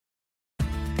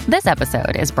This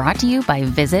episode is brought to you by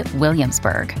Visit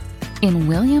Williamsburg. In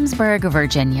Williamsburg,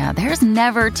 Virginia, there's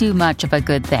never too much of a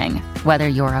good thing. Whether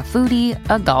you're a foodie,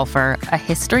 a golfer, a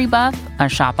history buff, a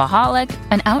shopaholic,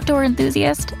 an outdoor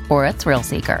enthusiast, or a thrill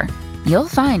seeker, you'll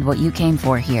find what you came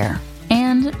for here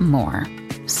and more.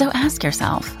 So ask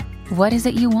yourself, what is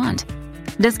it you want?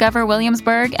 Discover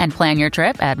Williamsburg and plan your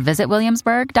trip at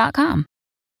visitwilliamsburg.com.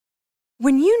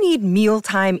 When you need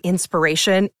mealtime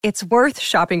inspiration, it's worth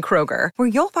shopping Kroger, where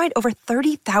you'll find over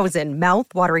 30,000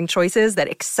 mouth-watering choices that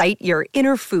excite your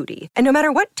inner foodie. And no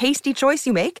matter what tasty choice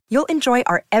you make, you'll enjoy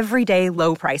our everyday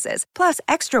low prices, plus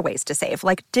extra ways to save,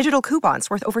 like digital coupons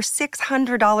worth over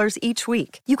 $600 each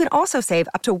week. You can also save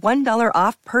up to $1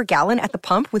 off per gallon at the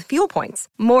pump with fuel points.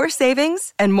 More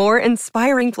savings and more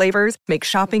inspiring flavors make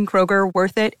shopping Kroger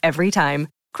worth it every time.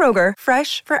 Kroger,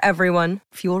 fresh for everyone.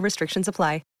 Fuel restrictions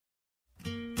apply.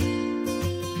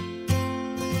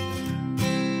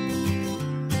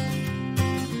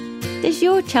 Does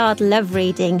your child love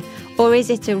reading, or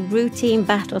is it a routine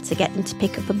battle to get them to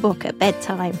pick up a book at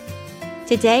bedtime?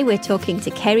 Today we're talking to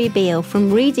Kerry Beale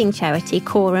from reading charity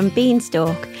Core and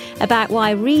Beanstalk about why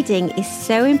reading is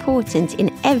so important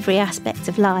in every aspect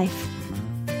of life.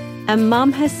 A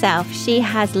mum herself, she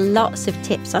has lots of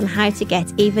tips on how to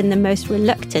get even the most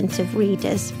reluctant of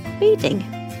readers reading.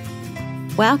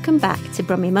 Welcome back to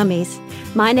Brummy Mummies.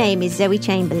 My name is Zoe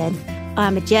Chamberlain.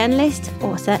 I'm a journalist,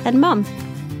 author and mum.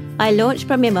 I launched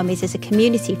Brummy Mummies as a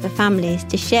community for families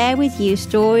to share with you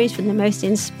stories from the most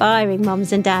inspiring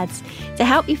mums and dads to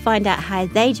help you find out how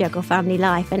they juggle family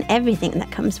life and everything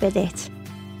that comes with it.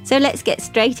 So let's get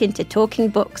straight into talking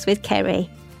books with Kerry.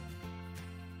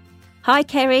 Hi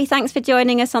Kerry, thanks for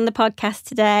joining us on the podcast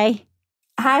today.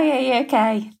 Hi, are you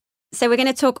okay? So we're going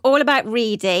to talk all about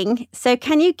reading. So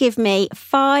can you give me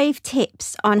 5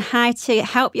 tips on how to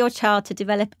help your child to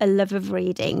develop a love of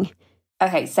reading?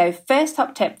 Okay, so first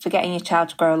top tip for getting your child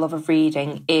to grow a love of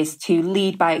reading is to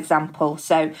lead by example.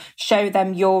 So show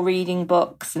them your reading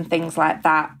books and things like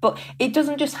that. But it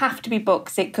doesn't just have to be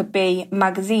books. It could be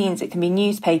magazines, it can be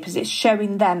newspapers. It's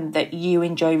showing them that you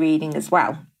enjoy reading as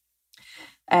well.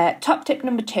 Top tip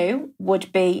number 2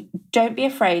 would be, don't be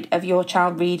afraid of your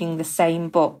child reading the same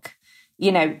book.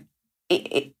 You know,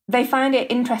 they find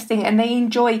it interesting and they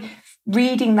enjoy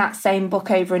reading that same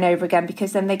book over and over again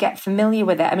because then they get familiar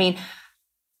with it. I mean,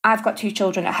 I've got 2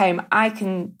 children at home. I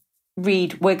can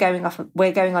read We're Going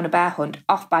on a Bear Hunt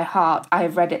off by heart. I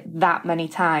have read it that many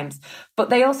times. But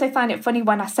they also find it funny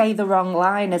when I say the wrong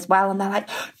line as well. And they're like,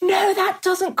 no, that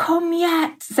doesn't come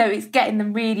yet. So it's getting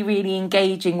them really, really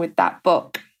engaging with that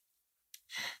book.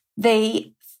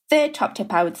 The third top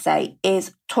tip I would say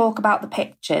is talk about the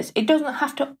pictures. It doesn't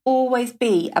have to always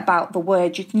be about the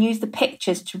words. You can use the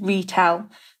pictures to retell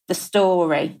the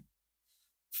story.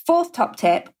 Fourth top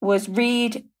tip was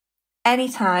read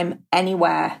anytime,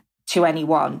 anywhere, to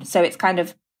anyone. So it's kind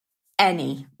of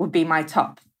any would be my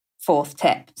top 4th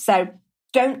tip. So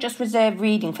don't just reserve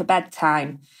reading for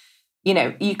bedtime. You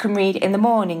know, you can read in the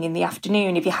morning, in the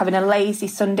afternoon. If you're having a lazy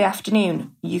Sunday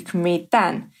afternoon, you can read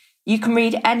then. You can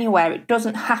read anywhere. It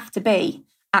doesn't have to be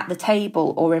at the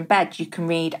table or in bed. You can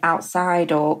read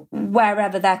outside or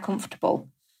wherever they're comfortable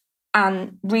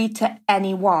and read to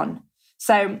anyone.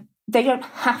 So they don't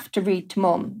have to read to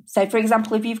mum. So, for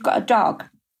example, if you've got a dog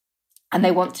and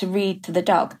they want to read to the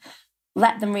dog,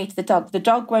 let them read to the dog. The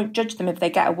dog won't judge them if they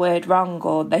get a word wrong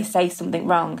or they say something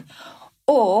wrong.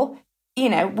 Or, you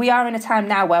know, we are in a time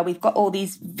now where we've got all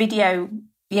these video,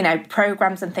 you know,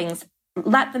 programs and things.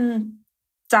 Let them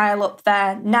dial up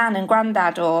their nan and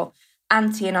granddad or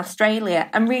auntie in Australia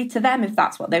and read to them if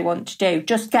that's what they want to do.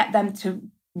 Just get them to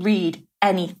read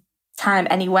anytime,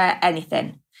 anywhere,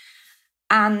 anything.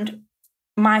 And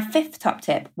my 5th top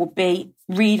tip would be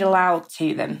read aloud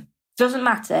to them. Doesn't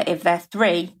matter if they're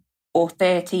 3 or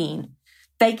 13.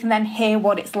 They can then hear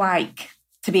what it's like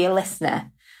to be a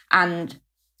listener and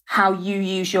how you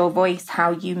use your voice,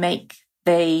 how you make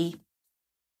the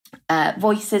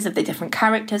voices of the different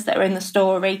characters that are in the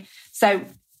story. So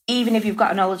even if you've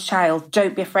got an older child,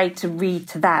 don't be afraid to read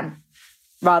to them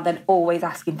rather than always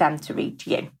asking them to read to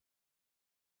you.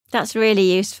 That's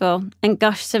really useful. And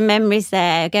gosh, some memories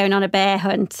there, going on a bear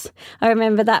hunt. I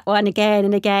remember that one again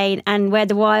and again. And Where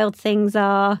the Wild Things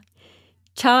Are.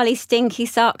 Charlie Stinky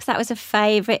Socks, that was a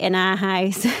favourite in our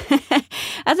house.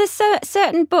 Are there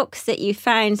certain books that you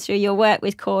found through your work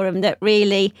with Coram that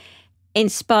really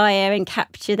inspire and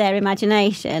capture their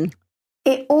imagination?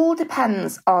 It all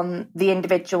depends on the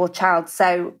individual child.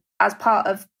 So as part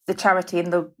of the charity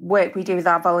and the work we do with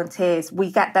our volunteers,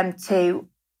 we get them to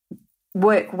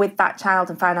work with that child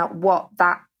and find out what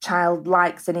that child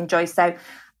likes and enjoys. So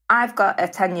I've got a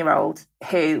 10-year-old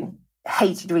who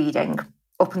hated reading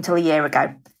up until a year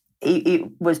ago.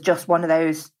 It was just one of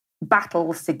those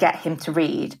battles to get him to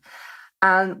read.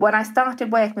 And when I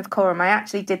started working with Coram, I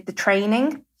actually did the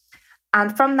training.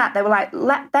 And from that, they were like,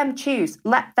 let them choose.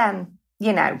 Let them,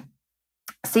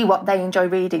 see what they enjoy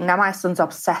reading. Now, my son's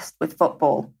obsessed with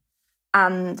football.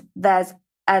 And there's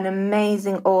an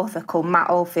amazing author called Matt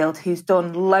Oldfield who's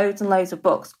done loads and loads of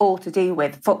books all to do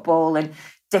with football and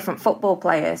different football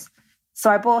players. So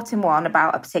I bought him one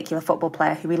about a particular football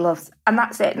player who he loves. And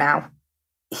that's it now.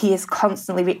 He is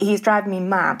constantly, he's driving me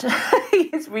mad. He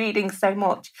is reading so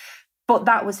much. But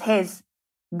that was his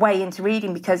way into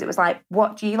reading, because it was like,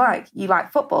 what do you like? You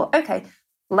like football? Okay,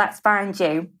 let's find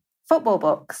you football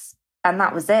books. And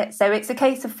that was it. So it's a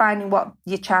case of finding what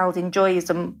your child enjoys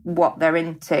and what they're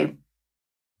into.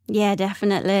 Yeah,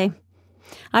 definitely.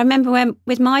 I remember when,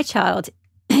 with my child,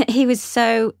 he was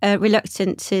so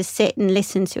reluctant to sit and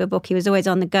listen to a book. He was always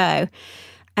on the go.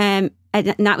 And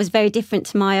that was very different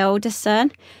to my oldest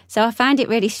son. So I found it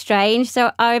really strange.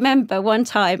 So I remember one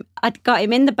time I'd got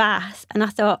him in the bath and I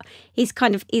thought, he's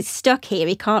stuck here.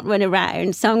 He can't run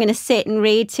around. So I'm going to sit and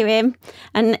read to him.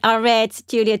 And I read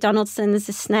Julia Donaldson's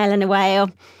A Snail and a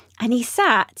Whale. And he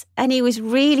sat and he was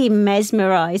really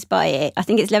mesmerised by it. I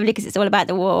think it's lovely because it's all about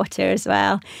the water as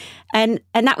well. And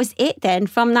that was it then.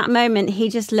 From that moment, he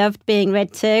just loved being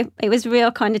read to. It was a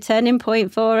real kind of turning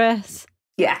point for us.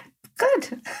 Yeah,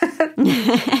 good.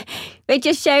 It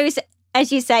just shows,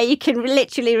 as you say, you can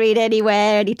literally read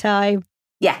anywhere, anytime.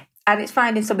 Yeah, and it's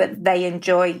finding something that they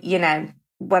enjoy,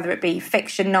 whether it be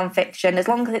fiction, non-fiction, as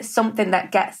long as it's something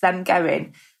that gets them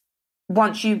going.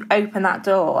 Once you open that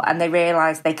door and they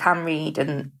realise they can read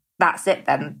and that's it,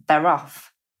 then they're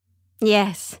off.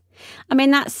 Yes. I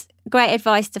mean, that's great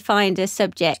advice to find a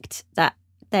subject that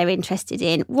they're interested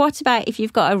in. What about if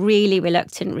you've got a really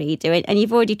reluctant reader and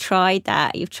you've already tried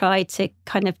that, you've tried to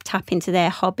kind of tap into their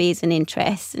hobbies and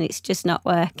interests and it's just not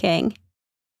working?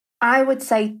 I would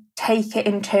say take it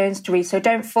in turns to read. So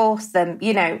don't force them,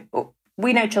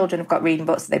 we know children have got reading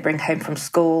books that they bring home from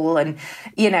school and,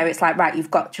 it's like, right, you've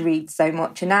got to read so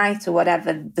much a night or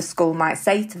whatever the school might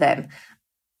say to them.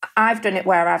 I've done it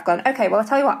where I've gone, okay, well, I'll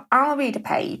tell you what, I'll read a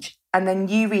page and then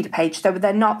you read a page, so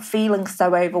they're not feeling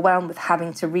so overwhelmed with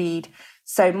having to read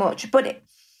so much. But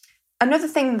another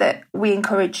thing that we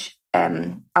encourage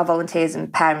our volunteers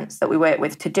and parents that we work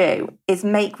with to do is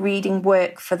make reading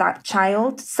work for that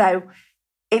child. So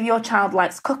if your child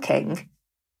likes cooking,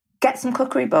 get some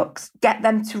cookery books, get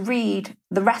them to read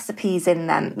the recipes in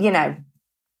them,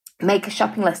 make a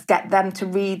shopping list, get them to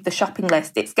read the shopping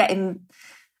list. It's getting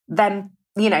them,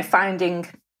 finding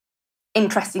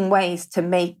interesting ways to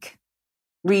make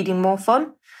reading more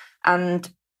fun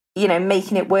and,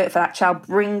 making it work for that child,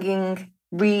 bringing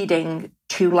reading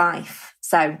to life.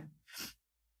 So,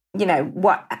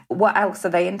 what else are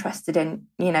they interested in?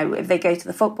 If they go to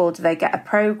the football, do they get a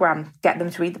programme? Get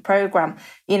them to read the programme,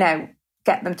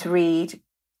 get them to read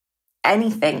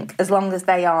anything as long as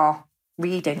they are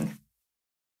reading.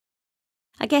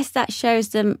 I guess that shows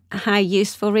them how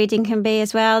useful reading can be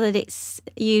as well, that it's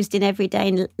used in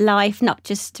everyday life, not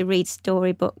just to read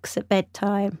storybooks at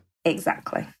bedtime.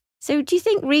 Exactly. So do you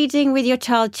think reading with your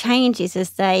child changes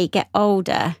as they get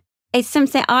older? It's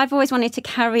something I've always wanted to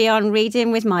carry on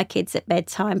reading with my kids at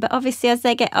bedtime, but obviously as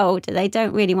they get older, they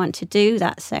don't really want to do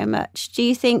that so much. Do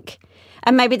you think,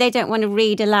 and maybe they don't want to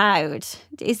read aloud,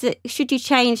 should you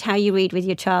change how you read with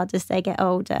your child as they get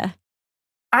older?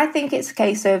 I think it's a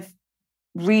case of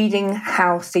reading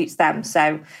how suits them.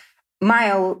 So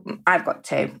I've got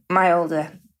two. My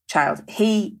older child,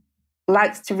 he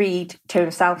likes to read to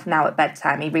himself now at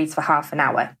bedtime. He reads for half an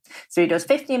hour. So he does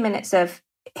 15 minutes of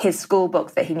his school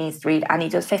book that he needs to read, and he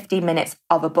does 15 minutes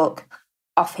of a book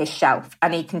off his shelf,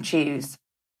 and he can choose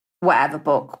whatever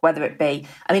book, whether it be,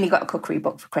 he got a cookery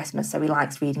book for Christmas, so he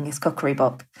likes reading his cookery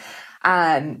book,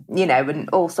 and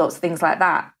all sorts of things like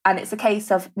that. And it's a case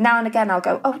of now and again, I'll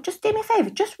go, oh, just do me a favour,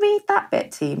 just read that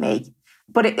bit to me.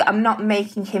 But I'm not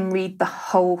making him read the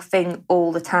whole thing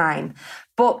all the time.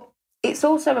 But it's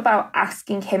also about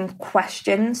asking him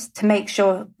questions to make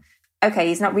sure, okay,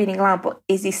 he's not reading aloud, but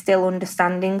is he still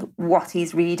understanding what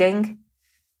he's reading?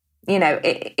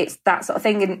 It's that sort of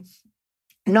thing. And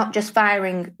not just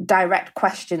firing direct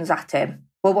questions at him.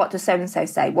 Well, what does so-and-so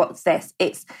say? What's this?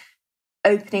 It's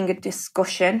opening a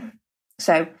discussion.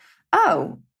 So,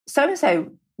 oh,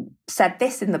 so-and-so said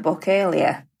this in the book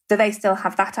earlier. Do they still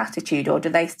have that attitude, or do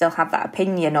they still have that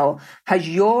opinion, or has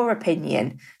your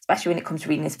opinion, especially when it comes to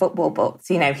reading his football books,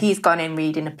 he's gone in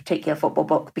reading a particular football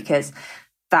book because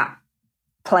that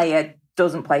player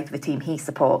doesn't play for the team he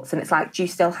supports. And it's like, do you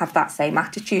still have that same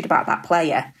attitude about that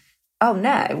player? oh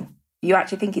no, you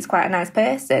actually think he's quite a nice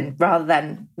person rather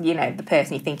than, the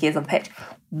person you think he is on the pitch.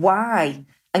 Why?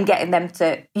 And getting them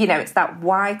to, it's that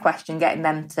why question, getting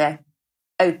them to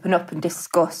open up and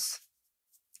discuss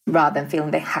rather than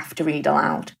feeling they have to read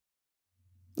aloud.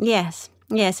 Yes,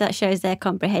 that shows their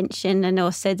comprehension and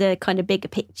also the kind of bigger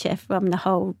picture from the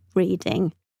whole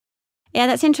reading. Yeah,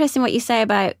 that's interesting what you say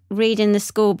about reading the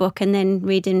school book and then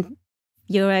reading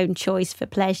your own choice for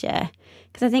pleasure.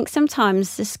 Because I think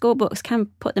sometimes the school books can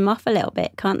put them off a little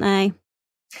bit, can't they?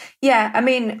 Yeah, I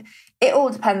mean, it all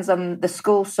depends on the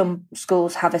school. Some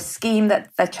schools have a scheme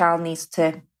that their child needs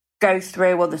to go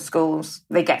through. Other schools,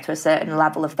 they get to a certain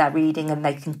level of their reading and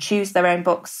they can choose their own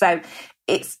books. So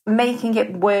it's making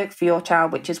it work for your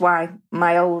child, which is why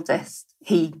my oldest,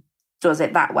 he does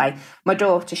it that way. My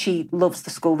daughter, she loves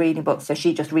the school reading books, so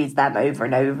she just reads them over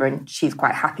and over and she's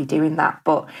quite happy doing that.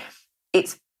 But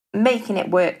it's making it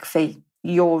work for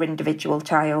your individual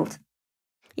child.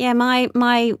 Yeah,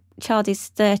 my child is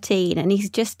 13 and he's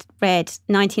just read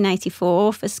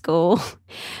 1984 for school,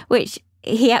 which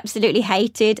he absolutely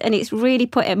hated, and it's really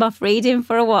put him off reading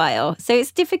for a while. So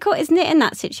it's difficult, isn't it, in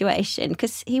that situation?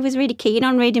 Because he was really keen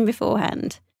on reading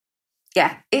beforehand.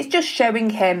 Yeah, it's just showing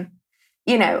him,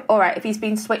 all right, if he's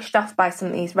been switched off by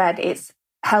something he's read, it's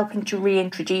helping to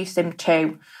reintroduce him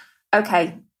to,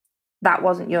 okay, that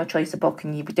wasn't your choice of book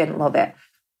and you didn't love it,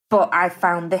 but I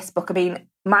found this book. I mean,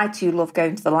 my two love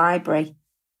going to the library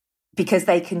because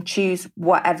they can choose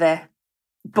whatever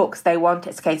books they want.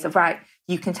 It's a case of, right,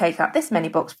 you can take out this many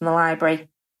books from the library,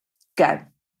 go.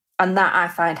 And that I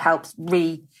find helps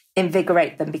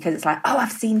reinvigorate them because it's like, oh,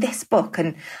 I've seen this book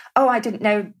and, oh, I didn't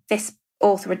know this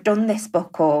author had done this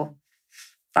book, or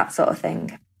that sort of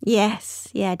thing. Yes,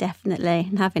 yeah, definitely.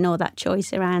 And having all that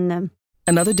choice around them.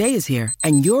 Another day is here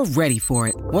and you're ready for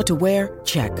it. What to wear?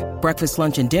 Check. Breakfast,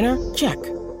 lunch, and dinner? Check.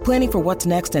 Planning for what's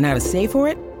next and how to save for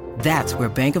it? That's where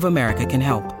Bank of America can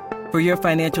help. For your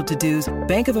financial to-dos,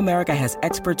 Bank of America has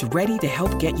experts ready to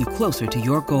help get you closer to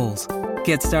your goals.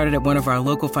 Get started at one of our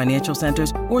local financial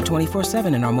centers or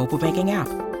 24/7 in our mobile banking app.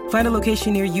 Find a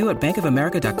location near you at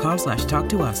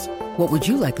bankofamerica.com/talktous. What would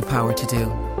you like the power to do?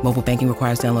 Mobile banking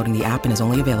requires downloading the app and is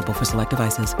only available for select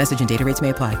devices. Message and data rates may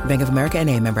apply. Bank of America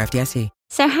N.A., member FDIC.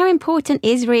 So how important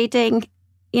is reading?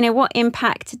 What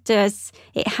impact does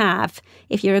it have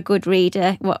if you're a good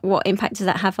reader? What impact does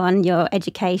that have on your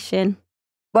education?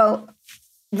 Well,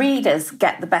 readers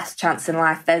get the best chance in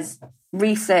life. There's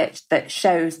research that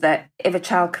shows that if a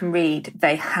child can read,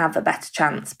 they have a better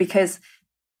chance because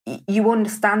you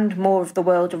understand more of the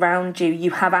world around you.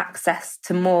 You have access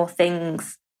to more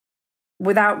things.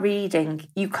 Without reading,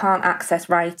 you can't access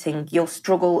writing. You'll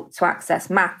struggle to access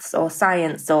maths or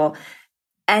science or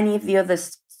any of the other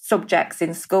subjects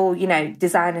in school,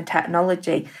 design and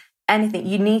technology, anything.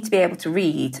 You need to be able to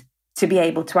read to be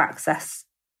able to access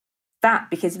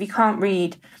that, because if you can't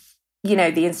read,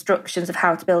 the instructions of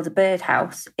how to build a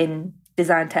birdhouse in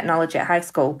design technology at high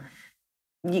school,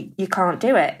 you can't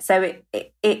do it. So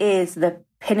it is the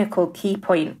pinnacle key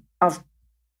point of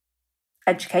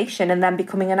education and then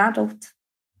becoming an adult.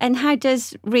 And how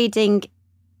does reading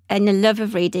and the love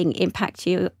of reading impact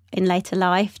you in later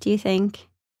life, do you think?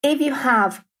 If you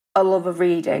have a love of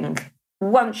reading,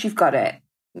 once you've got it,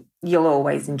 you'll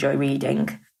always enjoy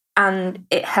reading. And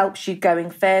it helps you going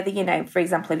further. For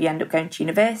example, if you end up going to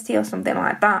university or something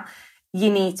like that,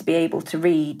 you need to be able to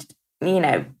read, you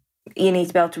need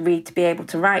to be able to read to be able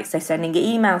to write. So sending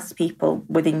emails to people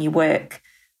within your work,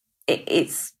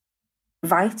 it's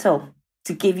vital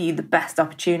to give you the best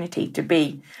opportunity to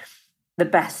be the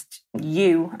best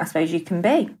you, I suppose, you can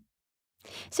be.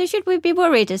 So should we be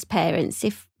worried as parents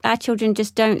if our children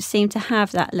just don't seem to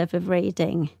have that love of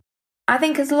reading? I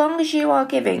think as long as you are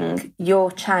giving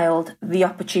your child the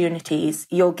opportunities,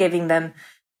 you're giving them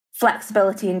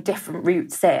flexibility and different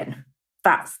routes in,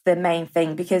 that's the main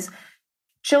thing, because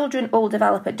children all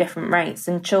develop at different rates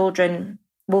and children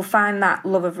will find that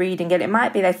love of reading. And it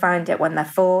might be they find it when they're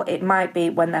 4, it might be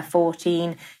when they're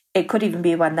 14, it could even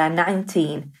be when they're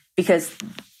 19, because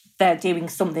they're doing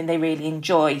something they really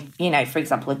enjoy, for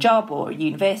example, a job or a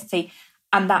university.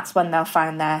 And that's when they'll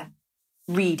find their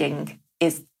reading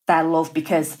is their love,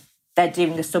 because they're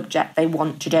doing the subject they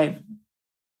want to do.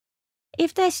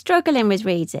 If they're struggling with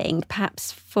reading,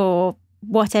 perhaps for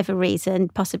whatever reason,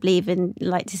 possibly even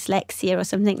like dyslexia or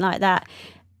something like that,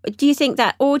 do you think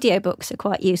that audiobooks are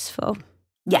quite useful?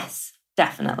 Yes,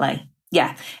 definitely.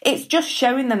 Yeah, it's just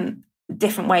showing them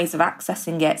different ways of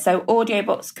accessing it. So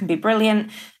audiobooks can be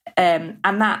brilliant. And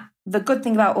that the good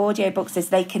thing about audiobooks is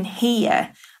they can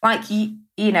hear, like,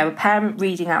 a parent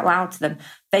reading out loud to them,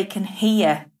 they can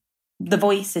hear the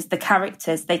voices, the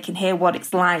characters, they can hear what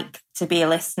it's like to be a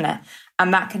listener,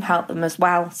 and that can help them as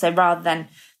well. So rather than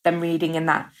them reading in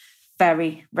that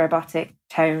very robotic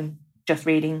tone, just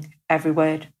reading every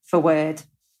word for word.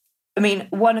 I mean,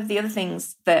 one of the other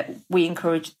things that we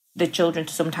encourage the children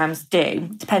to sometimes do,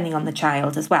 depending on the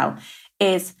child as well,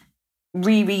 is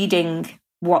rereading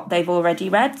what they've already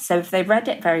read. So if they've read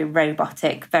it very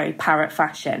robotic, very parrot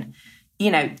fashion,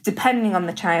 depending on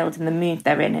the child and the mood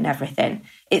they're in and everything,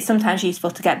 it's sometimes useful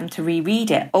to get them to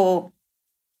reread it, or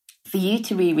for you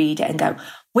to reread it and go,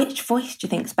 which voice do you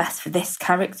think is best for this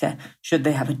character? Should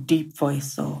they have a deep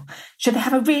voice, or should they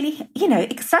have a really,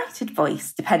 excited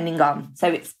voice, depending on. So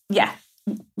it's,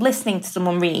 listening to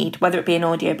someone read, whether it be an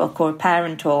audiobook or a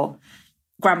parent or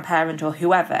grandparent or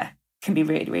whoever, can be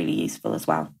really, really useful as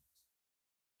well.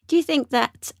 Do you think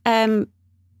that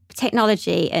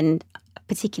technology, and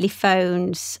particularly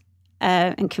phones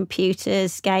and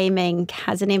computers, gaming,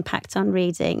 has an impact on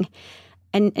reading?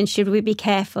 And should we be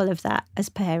careful of that as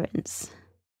parents?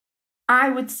 I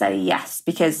would say yes,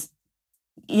 because,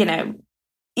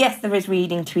 yes, there is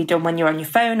reading to be done when you're on your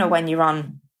phone or when you're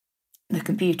on the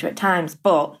computer at times,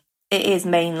 but it is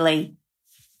mainly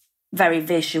very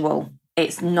visual.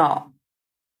 It's not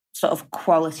sort of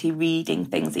quality reading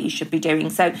things that you should be doing.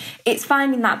 So it's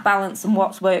finding that balance and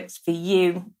what works for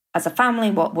you as a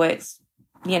family, what works,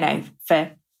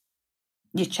 for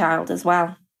your child as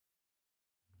well.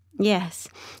 Yes.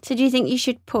 So do you think you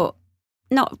should put,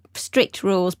 not strict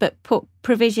rules, but put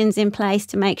provisions in place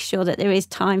to make sure that there is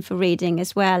time for reading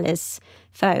as well as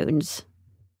phones?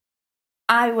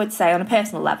 I would say on a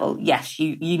personal level, yes,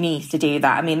 you need to do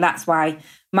that. I mean, that's why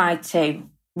my two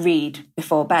read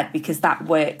before bed, because that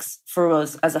works for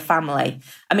us as a family.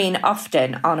 I mean,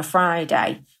 often on a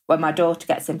Friday, when my daughter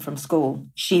gets in from school,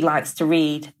 she likes to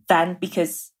read then,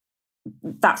 because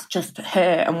that's just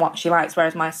her and what she likes.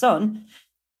 Whereas my son,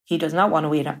 he does not want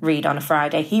to read on a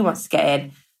Friday. He wants to get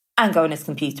in and go on his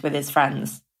computer with his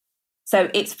friends. So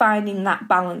it's finding that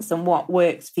balance and what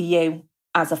works for you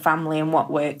as a family and what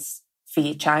works for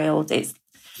your child. It's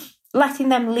letting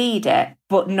them lead it,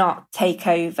 but not take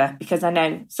over, because I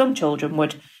know some children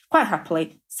would quite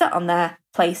happily sit on their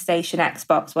PlayStation,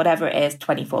 Xbox, whatever it is,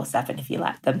 24/7 if you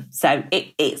let them. So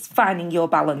it's finding your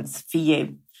balance for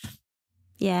you.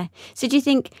 Yeah. So do you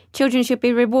think children should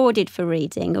be rewarded for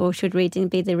reading, or should reading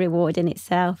be the reward in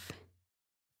itself?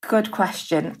 Good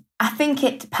question. I think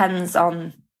it depends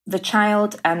on the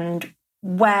child and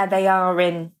where they are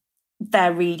in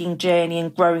their reading journey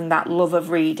and growing that love of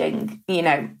reading.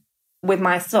 With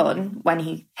my son, when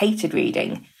he hated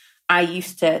reading, I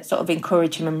used to sort of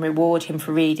encourage him and reward him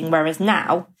for reading. Whereas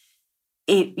now,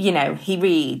 he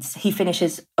reads, he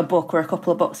finishes a book or a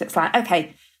couple of books. It's like,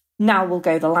 okay, now we'll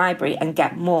go to the library and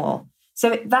get more.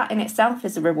 So that in itself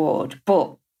is a reward,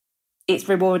 but it's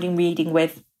rewarding reading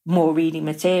with more reading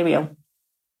material.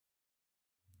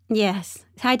 Yes.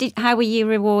 How were you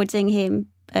rewarding him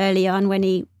early on when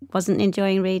he wasn't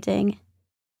enjoying reading?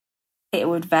 It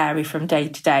would vary from day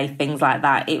to day, things like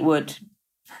that. It would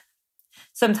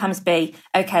sometimes be,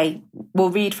 okay, we'll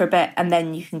read for a bit and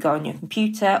then you can go on your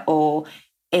computer, or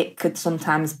it could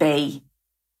sometimes be,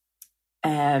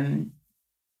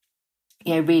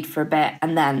 read for a bit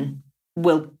and then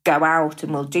we'll go out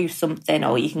and we'll do something,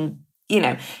 or you can,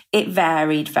 it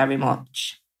varied very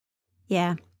much.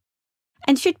 Yeah.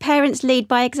 And should parents lead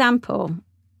by example?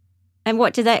 And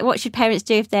what should parents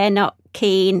do if they're not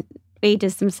keen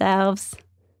readers themselves?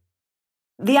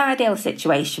 The ideal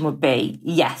situation would be,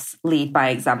 yes, lead by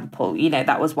example.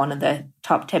 That was one of the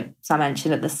top tips I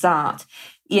mentioned at the start.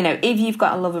 If you've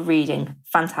got a love of reading,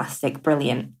 fantastic,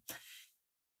 brilliant.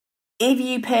 If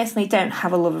you personally don't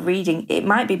have a love of reading, it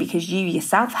might be because you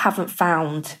yourself haven't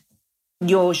found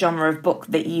your genre of book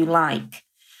that you like.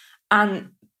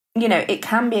 And, it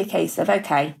can be a case of,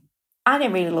 okay, I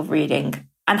don't really love reading.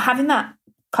 And having that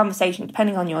conversation,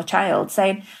 depending on your child,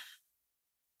 saying,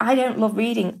 I don't love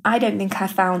reading. I don't think I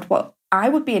found what I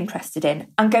would be interested in.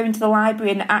 And going to the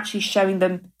library and actually showing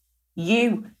them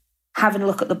you having a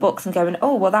look at the books and going,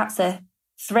 oh, well, that's a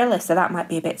thriller, so that might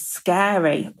be a bit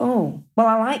scary. Oh, well,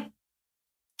 I like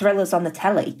thrillers on the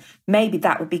telly. Maybe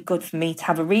that would be good for me to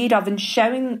have a read of, and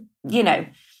showing,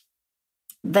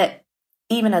 that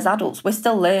even as adults, we're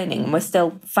still learning, we're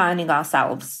still finding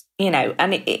ourselves,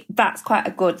 and that's quite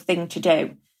a good thing to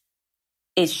do,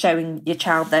 is showing your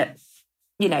child that,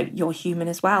 you're human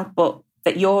as well, but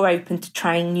that you're open to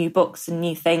trying new books and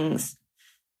new things,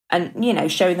 and,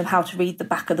 showing them how to read the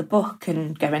back of the book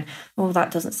and going, oh,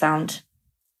 that doesn't sound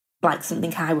like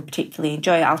something I would particularly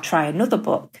enjoy. I'll try another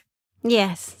book.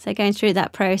 Yes, so going through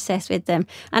that process with them.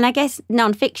 And I guess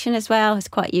non-fiction as well is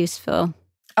quite useful.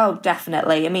 Oh,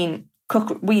 definitely. I mean,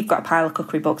 we've got a pile of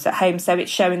cookery books at home, so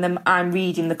it's showing them I'm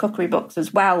reading the cookery books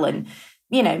as well and,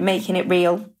 making it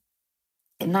real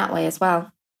in that way as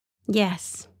well.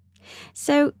 Yes.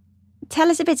 So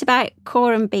tell us a bit about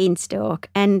Core and Beanstalk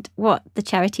and what the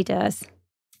charity does.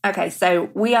 Okay, so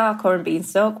we are Core and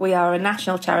Beanstalk. We are a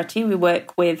national charity. We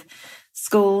work with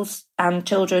schools and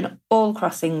children all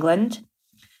across England.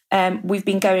 We've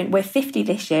been we're 50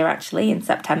 this year, actually, in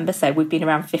September. So we've been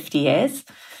around 50 years,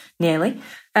 nearly.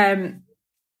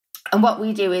 And what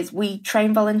we do is we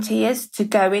train volunteers to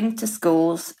go into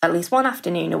schools at least one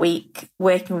afternoon a week,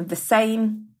 working with the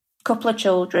same couple of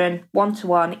children,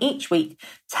 one-to-one each week,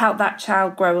 to help that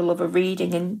child grow a love of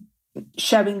reading and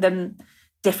showing them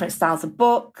different styles of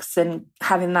books and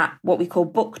having that, what we call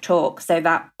book talk, so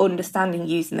that understanding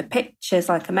using the pictures,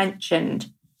 like I mentioned,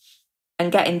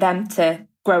 and getting them to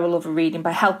grow a love of reading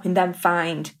by helping them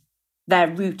find their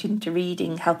route into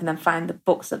reading, helping them find the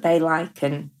books that they like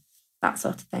and that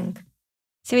sort of thing.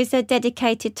 So is there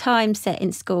dedicated time set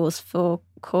in schools for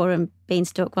Core and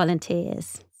Beanstalk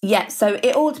volunteers? Yeah, so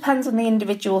it all depends on the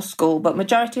individual school, but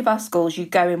majority of our schools, you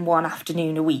go in one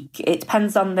afternoon a week. It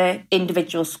depends on the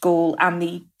individual school and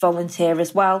the volunteer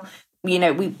as well. We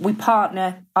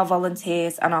partner our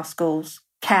volunteers and our schools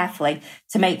carefully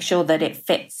to make sure that it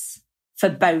fits for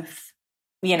both.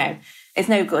 It's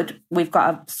no good. We've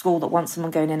got a school that wants someone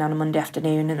going in on a Monday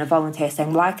afternoon and a volunteer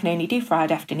saying, well, I can only do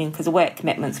Friday afternoon because of work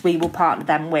commitments. We will partner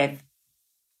them with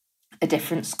a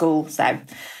different school. So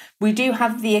we do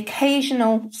have the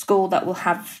occasional school that will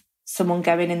have someone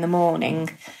going in the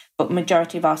morning, but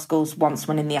majority of our schools want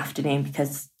someone in the afternoon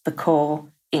because the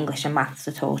core English and maths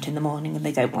are taught in the morning and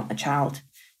they don't want the child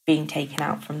being taken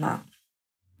out from that.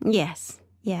 Yes,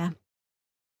 yeah.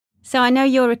 So I know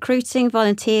you're recruiting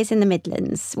volunteers in the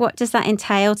Midlands. What does that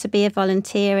entail to be a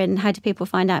volunteer and how do people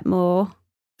find out more?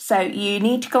 So you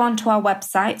need to go onto our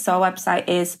website. So our website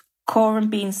is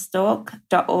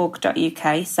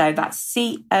corambeanstalk.org.uk. So that's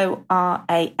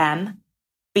CORAM,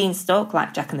 Beanstalk,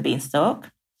 like Jack and the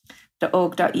Beanstalk,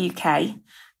 .org.uk.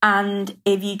 And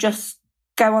if you just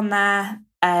go on there,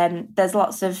 there's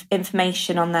lots of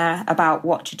information on there about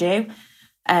what to do,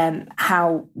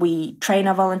 how we train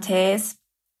our volunteers.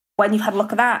 When you've had a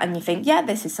look at that and you think, yeah,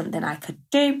 this is something I could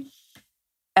do,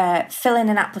 fill in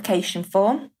an application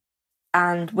form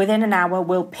and within an hour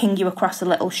we'll ping you across a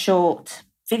little short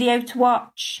video to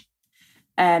watch.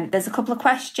 There's a couple of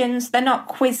questions. They're not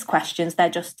quiz questions. They're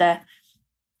just,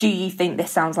 do you think this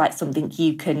sounds like something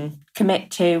you can commit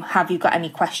to? Have you got any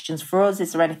questions for us?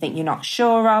 Is there anything you're not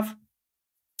sure of?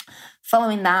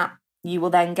 Following that, you will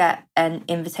then get an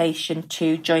invitation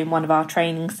to join one of our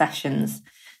training sessions.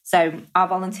 So our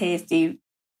volunteers do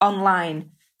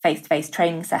online face-to-face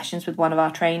training sessions with one of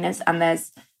our trainers, and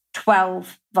there's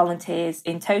 12 volunteers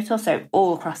in total. So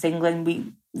all across England,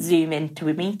 we Zoom into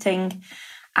a meeting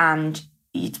and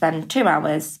you spend 2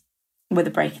 hours with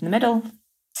a break in the middle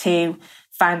to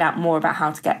find out more about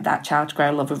how to get that child to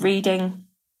grow a love of reading.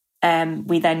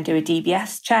 We then do a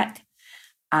DBS check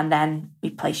and then we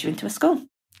place you into a school.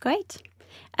 Great.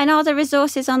 And are there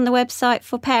resources on the website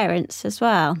for parents as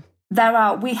well? There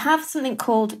are. We have something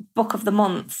called Book of the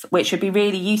Month, which would be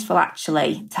really useful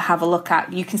actually to have a look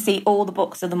at. You can see all the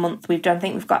books of the month we've done. I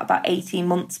think we've got about 18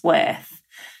 months worth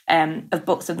of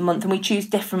books of the month, and we choose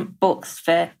different books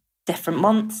for different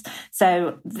months.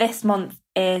 So this month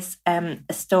is a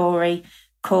story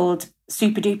called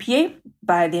Super Duper You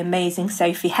by the amazing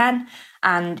Sophie Henn,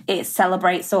 and it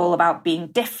celebrates all about being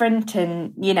different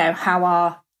and, you know, how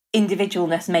our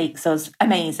individualness makes us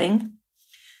amazing.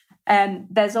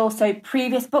 There's also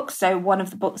previous books. So one of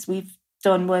the books we've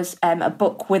done was a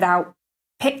book without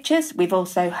pictures. We've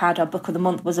also had our book of the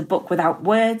month was a book without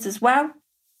words as well,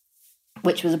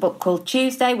 which was a book called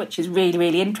Tuesday, which is really,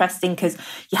 really interesting because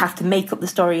you have to make up the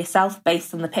story yourself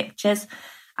based on the pictures.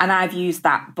 And I've used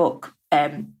that book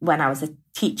when I was a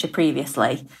teacher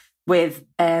previously with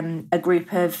a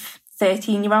group of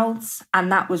 13-year-olds.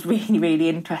 And that was really, really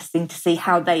interesting to see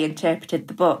how they interpreted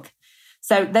the book.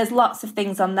 So there's lots of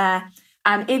things on there.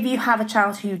 And if you have a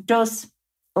child who does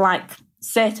like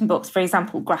certain books, for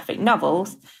example, graphic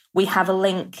novels, we have a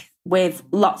link with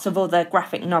lots of other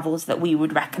graphic novels that we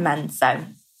would recommend. So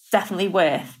definitely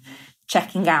worth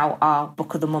checking out our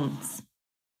Book of the Month.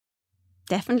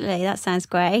 Definitely. That sounds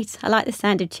great. I like the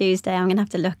sound of Tuesday. I'm going to have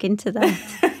to look into that.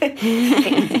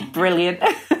 It's brilliant.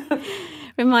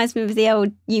 Reminds me of the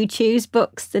old You Choose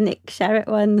books, the Nick Sherratt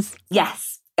ones.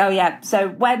 Yes. Oh, yeah. So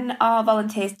when our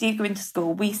volunteers do go into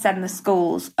school, we send the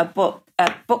schools a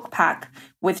book pack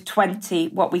with 20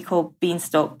 what we call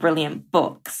Beanstalk Brilliant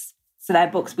books. So they're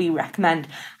books we recommend.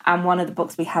 And one of the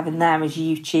books we have in there is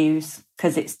You Choose,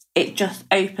 because it just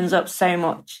opens up so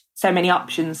many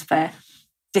options for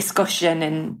discussion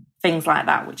and things like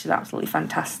that, which is absolutely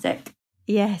fantastic.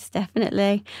 Yes,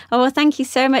 definitely. Oh, well, thank you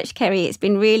so much, Kerry. It's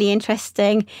been really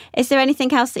interesting. Is there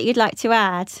anything else that you'd like to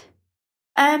add?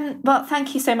 Well,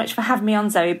 thank you so much for having me on,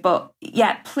 Zoe. But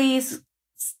yeah, please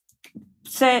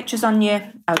search us on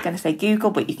I was going to say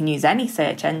Google, but you can use any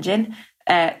search engine.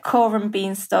 Coram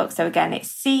Beanstalk. So again,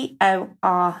 it's CORAM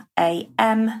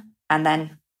and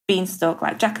then Beanstalk,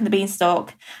 like Jack and the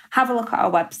Beanstalk. Have a look at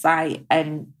our website,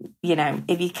 and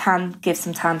if you can give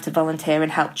some time to volunteer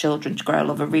and help children to grow a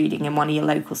love of reading in one of your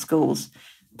local schools,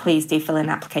 please do fill in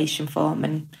an application form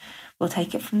and we'll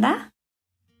take it from there.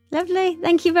 Lovely.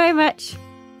 Thank you very much.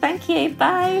 Thank you.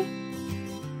 Bye.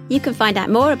 You can find out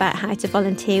more about how to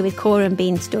volunteer with Coram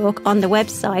Beanstalk on the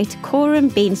website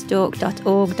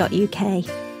corambeanstalk.org.uk.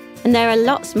 And there are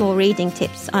lots more reading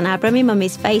tips on our Brummy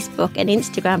Mummies Facebook and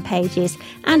Instagram pages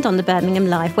and on the Birmingham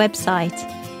Live website.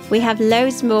 We have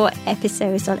loads more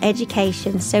episodes on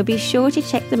education, so be sure to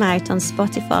check them out on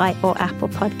Spotify or Apple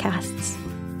Podcasts.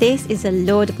 This is a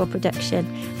laudable production,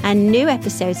 and new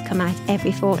episodes come out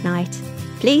every fortnight.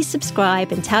 Please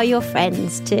subscribe and tell your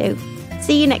friends too.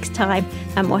 See you next time,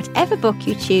 and whatever book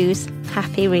you choose,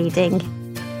 happy reading.